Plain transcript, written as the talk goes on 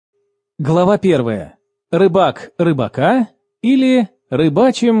Глава 1. Рыбак рыбака или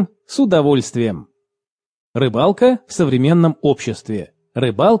рыбачим с удовольствием. Рыбалка в современном обществе.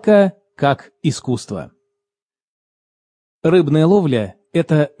 Рыбалка как искусство. Рыбная ловля –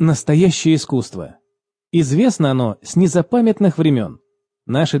 это настоящее искусство. Известно оно с незапамятных времен.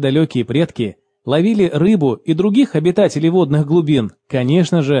 Наши далекие предки ловили рыбу и других обитателей водных глубин,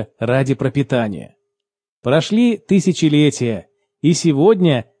 конечно же, ради пропитания. Прошли тысячелетия, и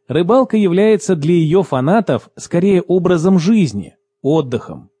сегодня рыбалка является для ее фанатов скорее образом жизни,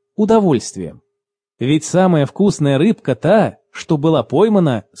 отдыхом, удовольствием. Ведь самая вкусная рыбка та, что была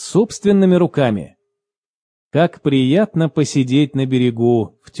поймана собственными руками. Как приятно посидеть на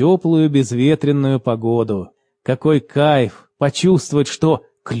берегу в теплую безветренную погоду. Какой кайф почувствовать, что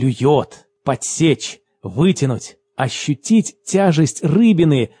клюет, подсечь, вытянуть, ощутить тяжесть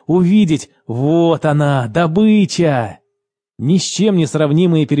рыбины, увидеть «вот она, добыча». Ни с чем не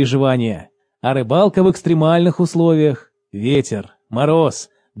сравнимые переживания. А рыбалка в экстремальных условиях. Ветер, мороз,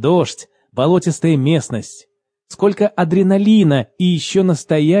 дождь, болотистая местность. Сколько адреналина и еще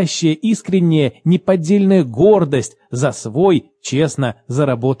настоящая искренняя неподдельная гордость за свой честно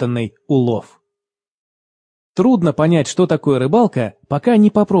заработанный улов. Трудно понять, что такое рыбалка, пока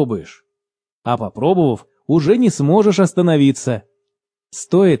не попробуешь. А попробовав, уже не сможешь остановиться.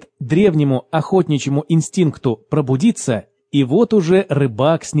 Стоит древнему охотничьему инстинкту пробудиться, и вот уже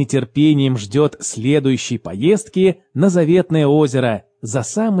рыбак с нетерпением ждет следующей поездки на заветное озеро за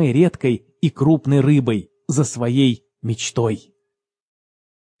самой редкой и крупной рыбой, за своей мечтой.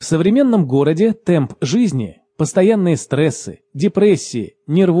 В современном городе темп жизни, постоянные стрессы, депрессии,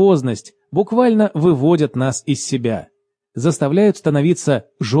 нервозность буквально выводят нас из себя, заставляют становиться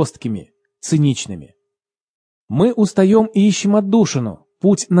жесткими, циничными. Мы устаем и ищем отдушину,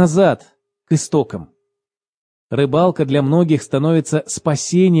 путь назад, к истокам. Рыбалка для многих становится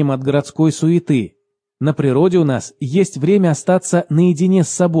спасением от городской суеты. На природе у нас есть время остаться наедине с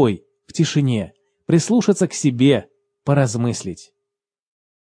собой, в тишине, прислушаться к себе, поразмыслить.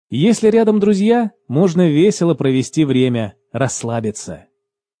 Если рядом друзья, можно весело провести время, расслабиться.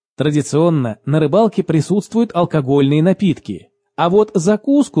 Традиционно на рыбалке присутствуют алкогольные напитки, а вот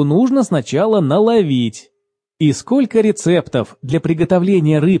закуску нужно сначала наловить. И сколько рецептов для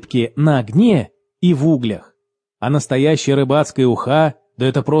приготовления рыбки на огне и в углях. А настоящая рыбацкая уха – да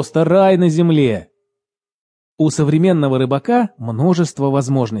это просто рай на земле. У современного рыбака множество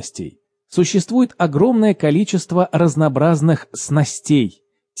возможностей. Существует огромное количество разнообразных снастей,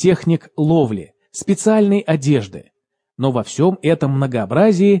 техник ловли, специальной одежды. Но во всем этом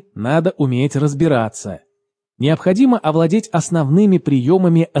многообразии надо уметь разбираться. Необходимо овладеть основными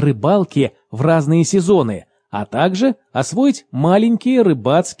приемами рыбалки в разные сезоны, а также освоить маленькие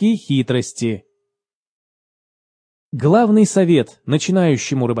рыбацкие хитрости. Главный совет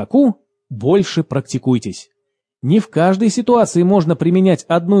начинающему рыбаку – больше практикуйтесь. Не в каждой ситуации можно применять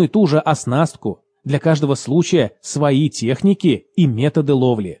одну и ту же оснастку, для каждого случая свои техники и методы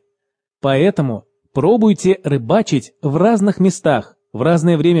ловли. Поэтому пробуйте рыбачить в разных местах, в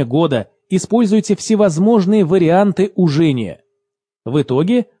разное время года, используйте всевозможные варианты ужения. В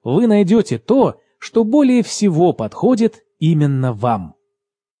итоге вы найдете то, что более всего подходит именно вам.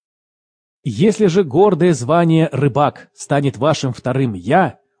 Если же гордое звание «рыбак» станет вашим вторым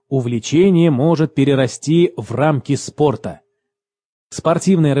 «я», увлечение может перерасти в рамки спорта.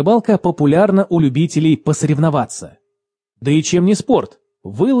 Спортивная рыбалка популярна у любителей посоревноваться. Да и чем не спорт?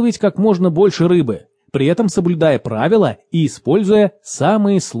 Выловить как можно больше рыбы, при этом соблюдая правила и используя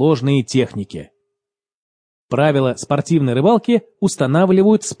самые сложные техники. Правила спортивной рыбалки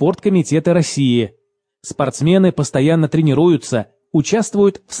устанавливают спорткомитеты России. Спортсмены постоянно тренируются,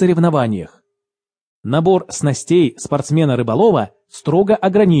 участвуют в соревнованиях. Набор снастей спортсмена-рыболова строго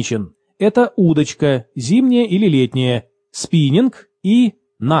ограничен. Это удочка, зимняя или летняя, спиннинг и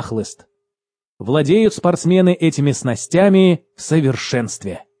нахлыст. Владеют спортсмены этими снастями в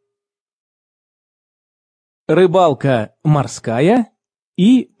совершенстве. Рыбалка морская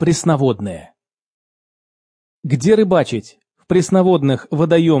и пресноводная. Где рыбачить? В пресноводных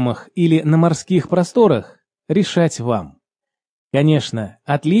водоемах или на морских просторах? Решать вам. Конечно,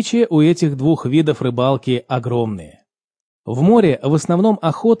 отличия у этих двух видов рыбалки огромные. В море в основном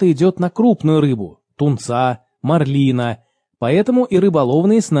охота идет на крупную рыбу – тунца, марлина, поэтому и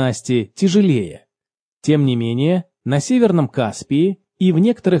рыболовные снасти тяжелее. Тем не менее, на Северном Каспии и в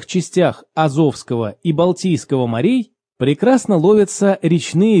некоторых частях Азовского и Балтийского морей прекрасно ловятся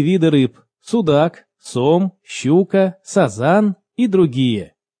речные виды рыб – судак, сом, щука, сазан и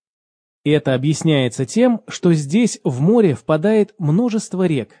другие. Это объясняется тем, что здесь в море впадает множество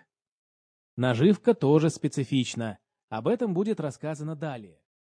рек. Наживка тоже специфична. Об этом будет рассказано далее.